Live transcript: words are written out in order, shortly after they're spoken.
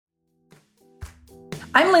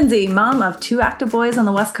I'm Lindsay, mom of two active boys on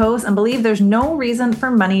the West Coast, and believe there's no reason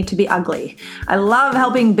for money to be ugly. I love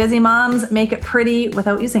helping busy moms make it pretty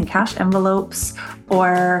without using cash envelopes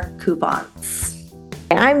or coupons.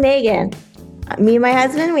 I'm Megan. Me and my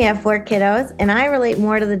husband, we have 4 kiddos, and I relate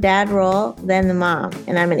more to the dad role than the mom.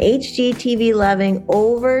 And I'm an HGTV loving,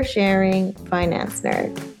 oversharing finance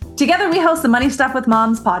nerd. Together, we host the Money Stuff with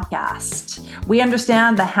Moms podcast. We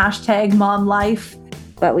understand the hashtag mom life,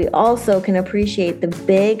 but we also can appreciate the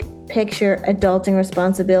big picture adulting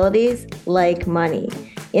responsibilities like money.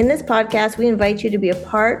 In this podcast, we invite you to be a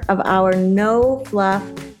part of our no fluff,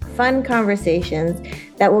 fun conversations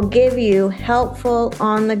that will give you helpful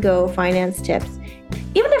on-the-go finance tips.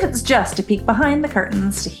 Even if it's just to peek behind the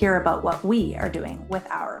curtains to hear about what we are doing with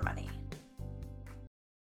our money.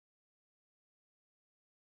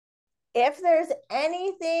 If there's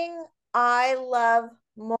anything I love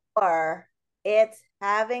more, it's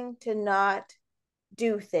having to not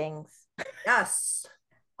do things. Yes.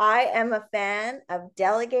 I am a fan of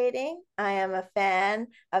delegating. I am a fan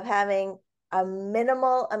of having a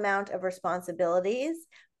minimal amount of responsibilities,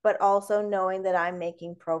 but also knowing that I'm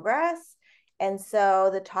making progress. And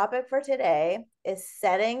so the topic for today is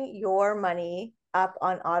setting your money up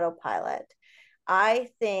on autopilot. I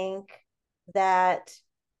think that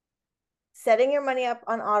setting your money up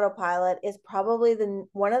on autopilot is probably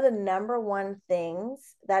one of the number one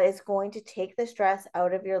things that is going to take the stress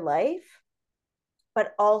out of your life,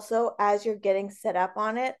 but also as you're getting set up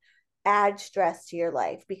on it, add stress to your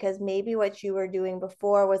life, because maybe what you were doing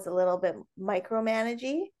before was a little bit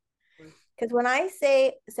micromanagey. Because when I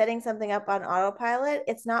say setting something up on autopilot,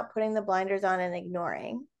 it's not putting the blinders on and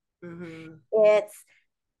ignoring. Mm-hmm. It's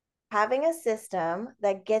having a system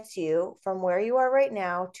that gets you from where you are right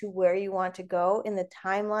now to where you want to go in the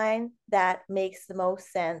timeline that makes the most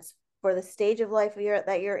sense for the stage of life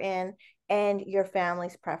that you're in and your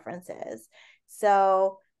family's preferences.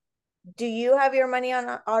 So do you have your money on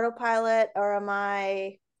autopilot, or am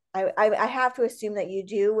I have to assume that you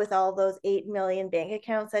do with all those 8 million bank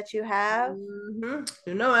accounts that you have? Mm-hmm.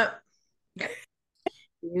 You know it.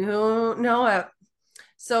 You know it.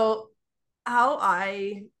 So how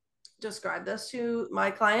I describe this to my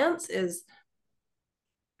clients is,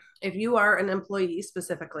 if you are an employee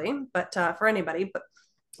specifically, but for anybody, but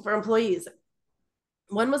for employees,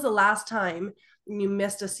 when was the last time you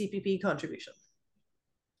missed a CPP contribution?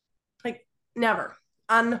 Like, never.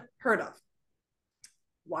 Unheard of.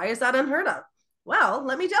 Why is that unheard of? Well,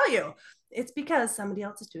 let me tell you. It's because somebody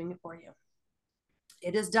else is doing it for you.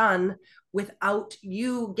 It is done without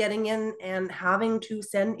you getting in and having to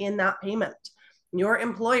send in that payment. Your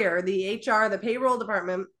employer, the HR, the payroll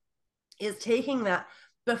department, is taking that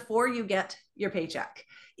before you get your paycheck.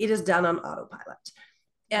 It is done on autopilot.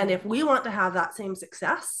 And if we want to have that same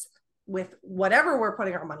success with whatever we're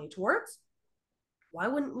putting our money towards, why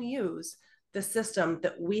wouldn't we use the system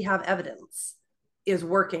that we have evidence is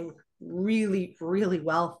working really, really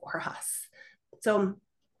well for us? So it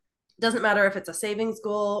doesn't matter if it's a savings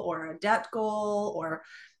goal or a debt goal, or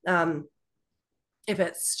if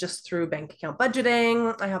it's just through bank account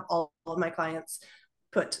budgeting. I have all of my clients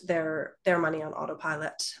put their money on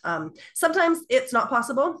autopilot. Sometimes it's not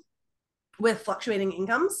possible with fluctuating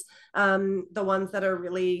incomes, the ones that are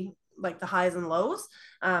really like the highs and lows.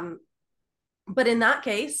 But in that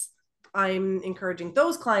case, I'm encouraging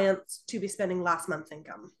those clients to be spending last month's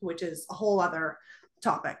income, which is a whole other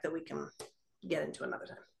topic that we can get into another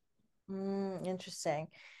time. Interesting.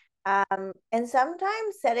 And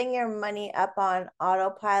sometimes setting your money up on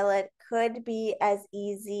autopilot could be as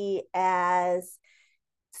easy as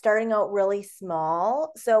starting out really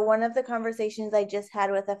small. So one of the conversations I just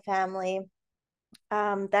had with a family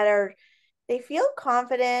they feel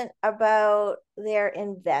confident about their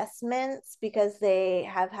investments because they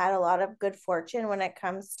have had a lot of good fortune when it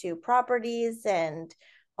comes to properties and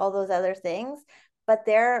all those other things, but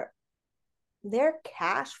their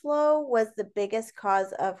cash flow was the biggest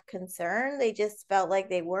cause of concern. They just felt like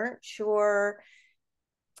they weren't sure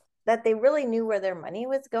that they really knew where their money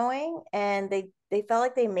was going, and they felt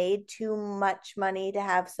like they made too much money to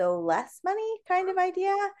have so less money kind of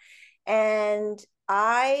idea. And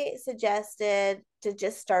I suggested to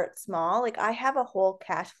just start small. Like, I have a whole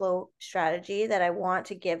cash flow strategy that I want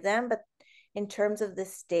to give them, but in terms of the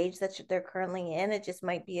stage that they're currently in, it just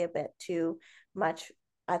might be a bit too much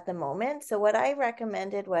at the moment. So what I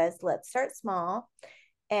recommended was, let's start small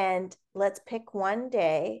and let's pick one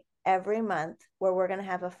day every month where we're going to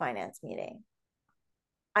have a finance meeting.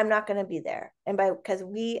 I'm not going to be there. And because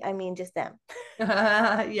I mean just them.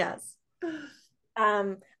 Yes.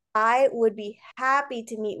 I would be happy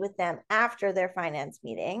to meet with them after their finance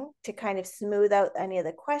meeting to kind of smooth out any of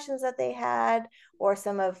the questions that they had, or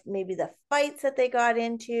some of maybe the fights that they got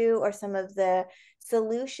into, or some of the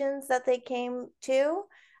solutions that they came to,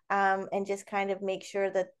 and just kind of make sure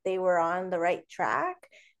that they were on the right track.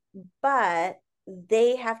 But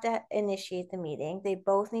they have to initiate the meeting. They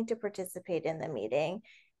both need to participate in the meeting,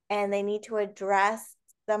 and they need to address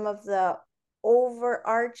some of the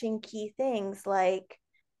overarching key things like,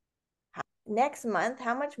 next month,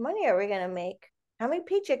 how much money are we going to make? How many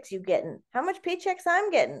paychecks you getting? How much paychecks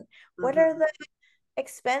I'm getting? Mm-hmm. What are the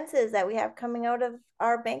expenses that we have coming out of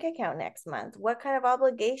our bank account next month? What kind of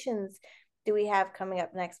obligations do we have coming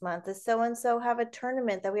up next month? Does so and so have a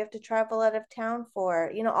tournament that we have to travel out of town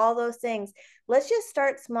for? You know, all those things. Let's just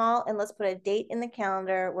start small and let's put a date in the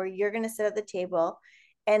calendar where you're going to sit at the table.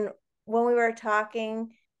 And when we were talking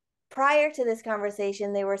prior to this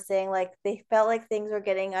conversation, they were saying like they felt like things were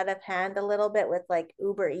getting out of hand a little bit with like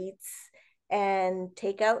Uber Eats and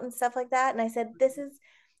takeout and stuff like that. And I said,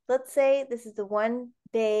 let's say this is the one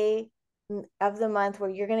day of the month where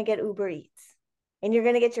you're going to get Uber Eats and you're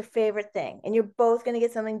going to get your favorite thing and you're both going to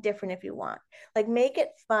get something different if you want. Like, make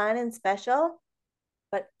it fun and special,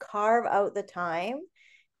 but carve out the time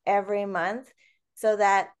every month so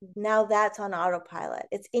that now that's on autopilot.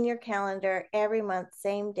 It's in your calendar every month,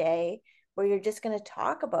 same day, where you're just going to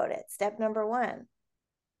talk about it. Step number one.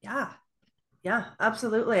 Yeah,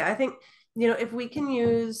 absolutely. I think, if we can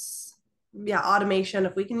use automation,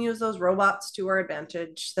 if we can use those robots to our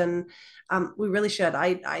advantage, then we really should.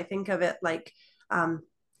 I think of it like,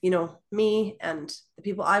 me and the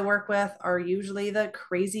people I work with are usually the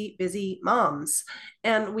crazy busy moms.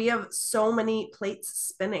 And we have so many plates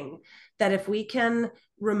spinning that if we can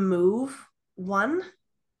remove one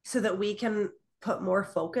so that we can put more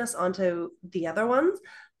focus onto the other ones,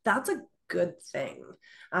 that's a good thing.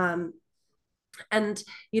 And,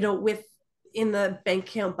 in the bank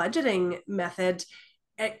account budgeting method,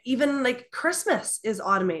 even like Christmas is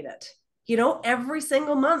automated. Every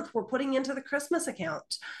single month we're putting into the Christmas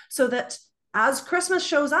account so that as Christmas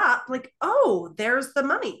shows up, like, oh, there's the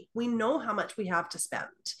money. We know how much we have to spend.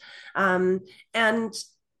 And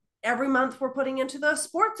every month we're putting into the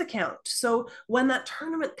sports account. So when that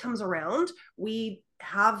tournament comes around, we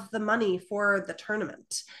have the money for the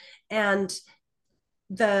tournament. And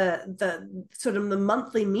the sort of the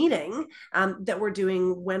monthly meeting that we're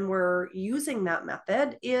doing when we're using that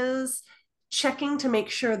method is checking to make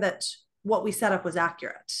sure that what we set up was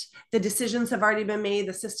accurate. The decisions have already been made,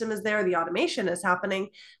 the system is there, the automation is happening,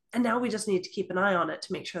 and now we just need to keep an eye on it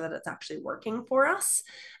to make sure that it's actually working for us.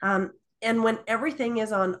 And when everything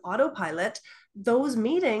is on autopilot, those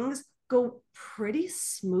meetings go pretty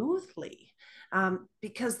smoothly,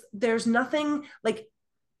 because there's nothing like,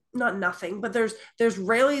 not nothing, but there's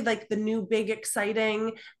rarely like the new big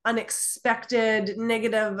exciting unexpected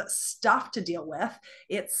negative stuff to deal with.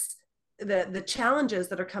 It's the challenges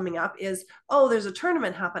that are coming up is, oh, there's a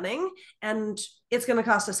tournament happening and it's going to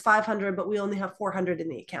cost us 500, but we only have 400 in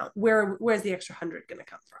the account. Where's the extra 100 going to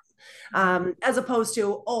come from? As opposed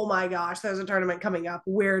to, oh my gosh, there's a tournament coming up,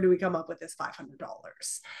 where do we come up with this $500?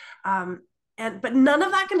 But none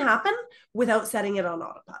of that can happen without setting it on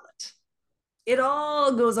autopilot. It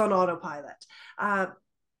all goes on autopilot.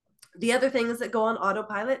 The other things that go on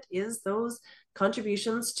autopilot is those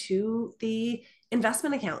contributions to the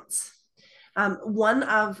investment accounts. One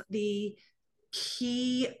of the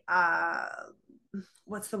key,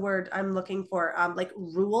 what's the word I'm looking for? Like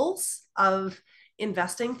rules of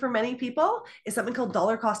investing for many people is something called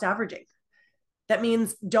dollar cost averaging. That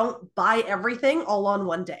means don't buy everything all on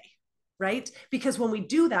one day, right? Because when we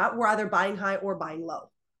do that, we're either buying high or buying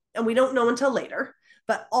low. And we don't know until later,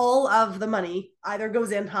 but all of the money either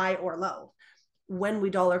goes in high or low. When we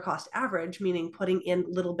dollar cost average, meaning putting in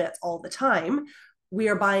little bits all the time, we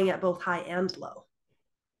are buying at both high and low.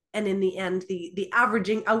 And in the end, the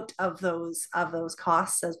averaging out of those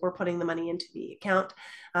costs as we're putting the money into the account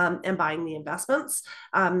and buying the investments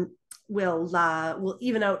will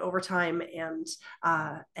even out over time, and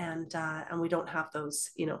we don't have those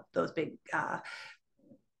big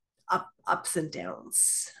ups and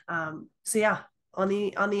downs. So yeah, on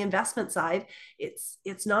the investment side,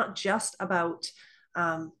 it's not just about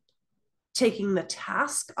taking the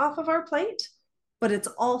task off of our plate, but it's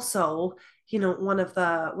also one of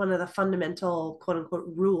the fundamental quote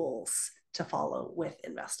unquote rules to follow with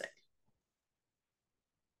investing.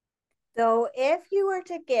 So if you were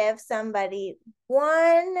to give somebody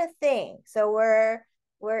one thing, so we're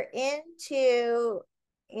into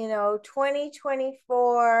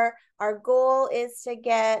 2024, our goal is to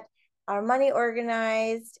get our money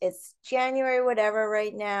organized. It's January, whatever,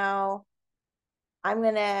 right now.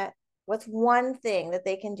 What's one thing that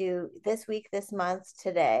they can do this week, this month,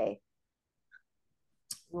 today?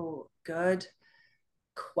 Oh, good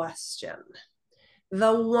question.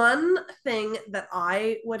 The one thing that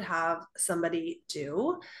I would have somebody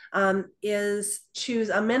do is choose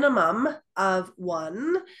a minimum of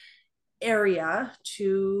one area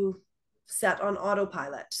to set on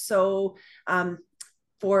autopilot. So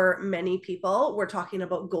for many people, we're talking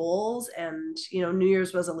about goals and New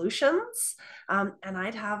Year's resolutions, and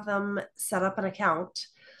I'd have them set up an account,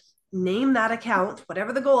 name that account,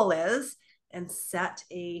 whatever the goal is, and set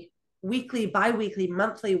a weekly, bi-weekly,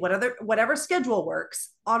 monthly, whatever schedule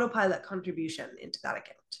works, autopilot contribution into that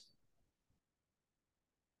account.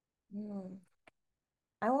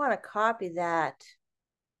 I want to copy that.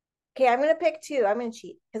 Okay, I'm going to pick two. I'm going to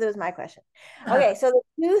cheat because it was my question. Okay, so the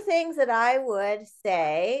two things that I would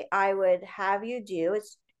say I would have you do,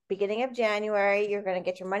 it's beginning of January, you're going to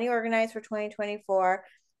get your money organized for 2024.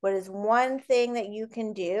 What is one thing that you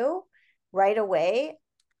can do right away?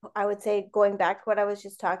 I would say, going back to what I was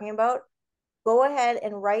just talking about, go ahead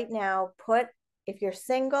and right now put, if you're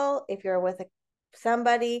single, if you're with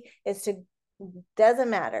somebody, doesn't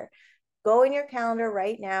matter. Go in your calendar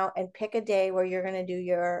right now and pick a day where you're going to do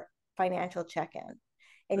your financial check-in.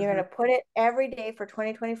 And you're going to put it every day for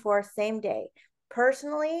 2024, same day.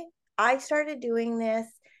 Personally, I started doing this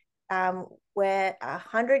when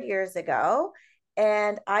 100 years ago,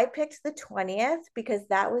 and I picked the 20th because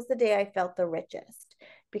that was the day I felt the richest.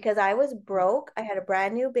 Because I was broke. I had a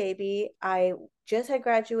brand new baby. I just had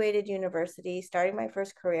graduated university, starting my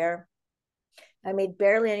first career. I made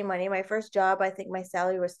barely any money. My first job, I think my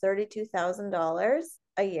salary was $32,000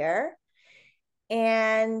 a year.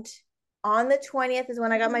 And on the 20th is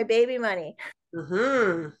when I got my baby money.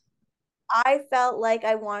 I felt like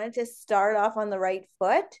I wanted to start off on the right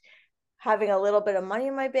foot, having a little bit of money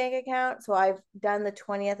in my bank account. So I've done the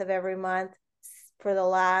 20th of every month for the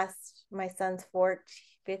last, my son's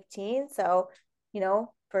 15. So,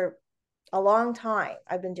 for a long time,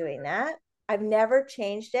 I've been doing that. I've never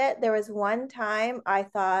changed it. There was one time I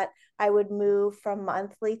thought I would move from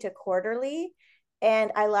monthly to quarterly,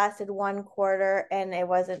 and I lasted one quarter, and it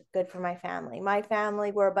wasn't good for my family. My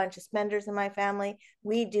family, we're a bunch of spenders in my family.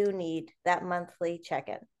 We do need that monthly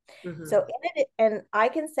check-in. So in it, and I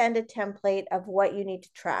can send a template of what you need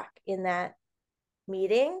to track in that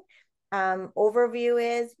meeting.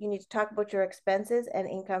 Overview is you need to talk about your expenses and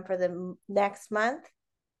income for the next month.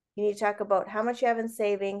 You need to talk about how much you have in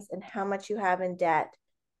savings and how much you have in debt.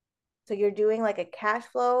 So you're doing like a cash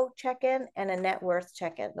flow check-in and a net worth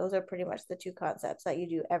check-in. Those are pretty much the two concepts that you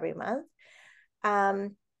do every month.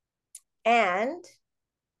 And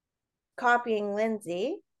copying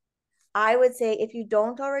Lindsay, I would say if you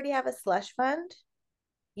don't already have a slush fund,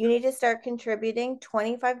 you need to start contributing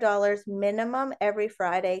 $25 minimum every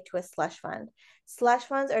Friday to a slush fund. Slush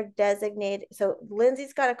funds are designated. So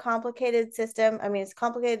Lindsay's got a complicated system. I mean, it's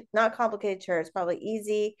complicated, not complicated to her. It's probably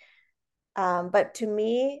easy. But to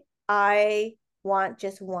me, I want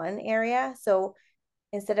just one area. So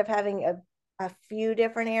instead of having a few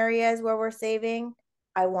different areas where we're saving,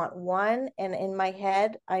 I want one. And in my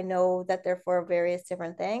head, I know that they're for various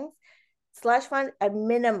different things. Slush fund, a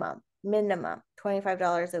minimum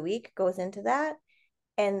 $25 a week goes into that.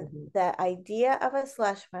 And the idea of a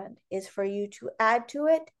slush fund is for you to add to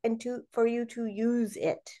it and for you to use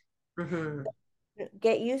it.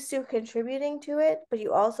 Get used to contributing to it, but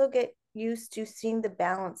you also get used to seeing the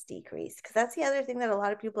balance decrease, because that's the other thing that a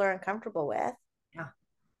lot of people are uncomfortable with.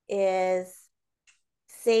 Is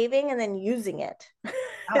saving and then using it.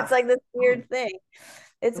 It's like this weird thing.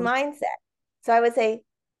 It's mindset. So I would say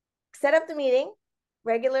set up the meeting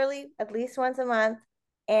regularly, at least once a month,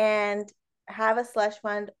 and have a slush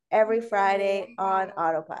fund every Friday on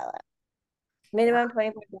autopilot. Minimum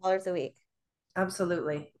 $25 a week.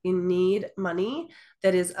 Absolutely. You need money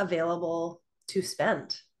that is available to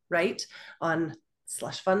spend, right? On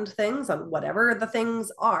slush fund things, on whatever the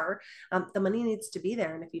things are. The money needs to be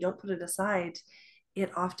there. And if you don't put it aside, it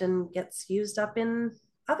often gets used up in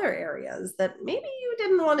other areas that maybe you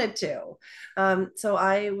didn't want it to. So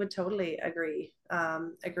I would totally agree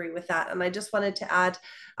with that. And I just wanted to add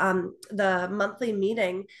the monthly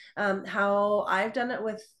meeting, how I've done it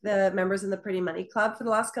with the members in the Pretty Money Club for the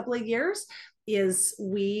last couple of years is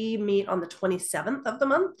we meet on the 27th of the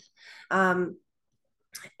month.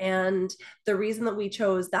 And the reason that we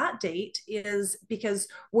chose that date is because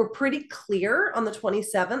we're pretty clear on the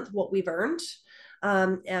 27th what we've earned.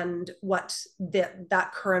 And what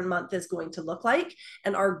that current month is going to look like.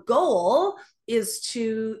 And our goal is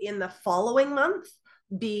to, in the following month,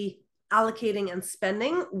 be allocating and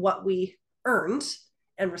spending what we earned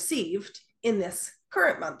and received in this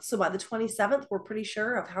current month. So by the 27th, we're pretty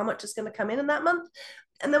sure of how much is going to come in that month.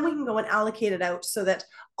 And then we can go and allocate it out so that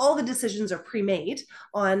all the decisions are pre-made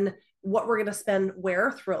on what we're going to spend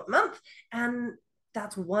where throughout the month. And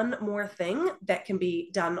that's one more thing that can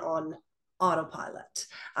be done on autopilot.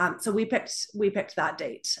 So we picked that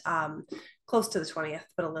date, close to the 20th,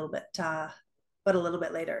 but a little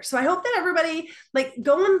bit later. So I hope that everybody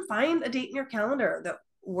go and find a date in your calendar that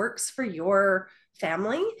works for your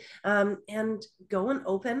family, and go and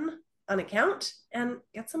open an account and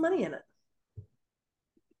get some money in it.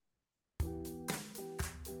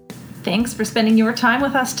 Thanks for spending your time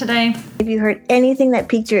with us today. If you heard anything that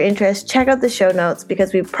piqued your interest, check out the show notes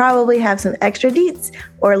because we probably have some extra deets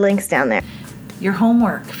or links down there. Your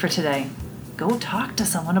homework for today: go talk to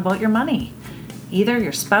someone about your money. Either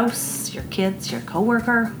your spouse, your kids, your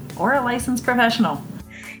coworker, or a licensed professional.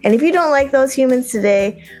 And if you don't like those humans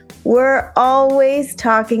today, we're always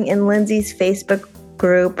talking in Lindsay's Facebook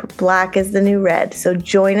group, Black is the New Red. So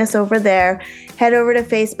join us over there. Head over to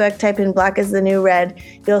Facebook, type in Black is the New Red.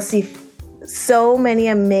 You'll see so many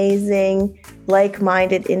amazing,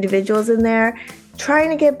 like-minded individuals in there, trying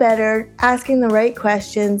to get better, asking the right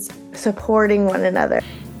questions, supporting one another.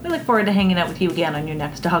 We look forward to hanging out with you again on your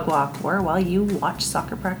next dog walk or while you watch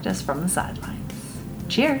soccer practice from the sidelines.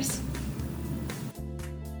 Cheers.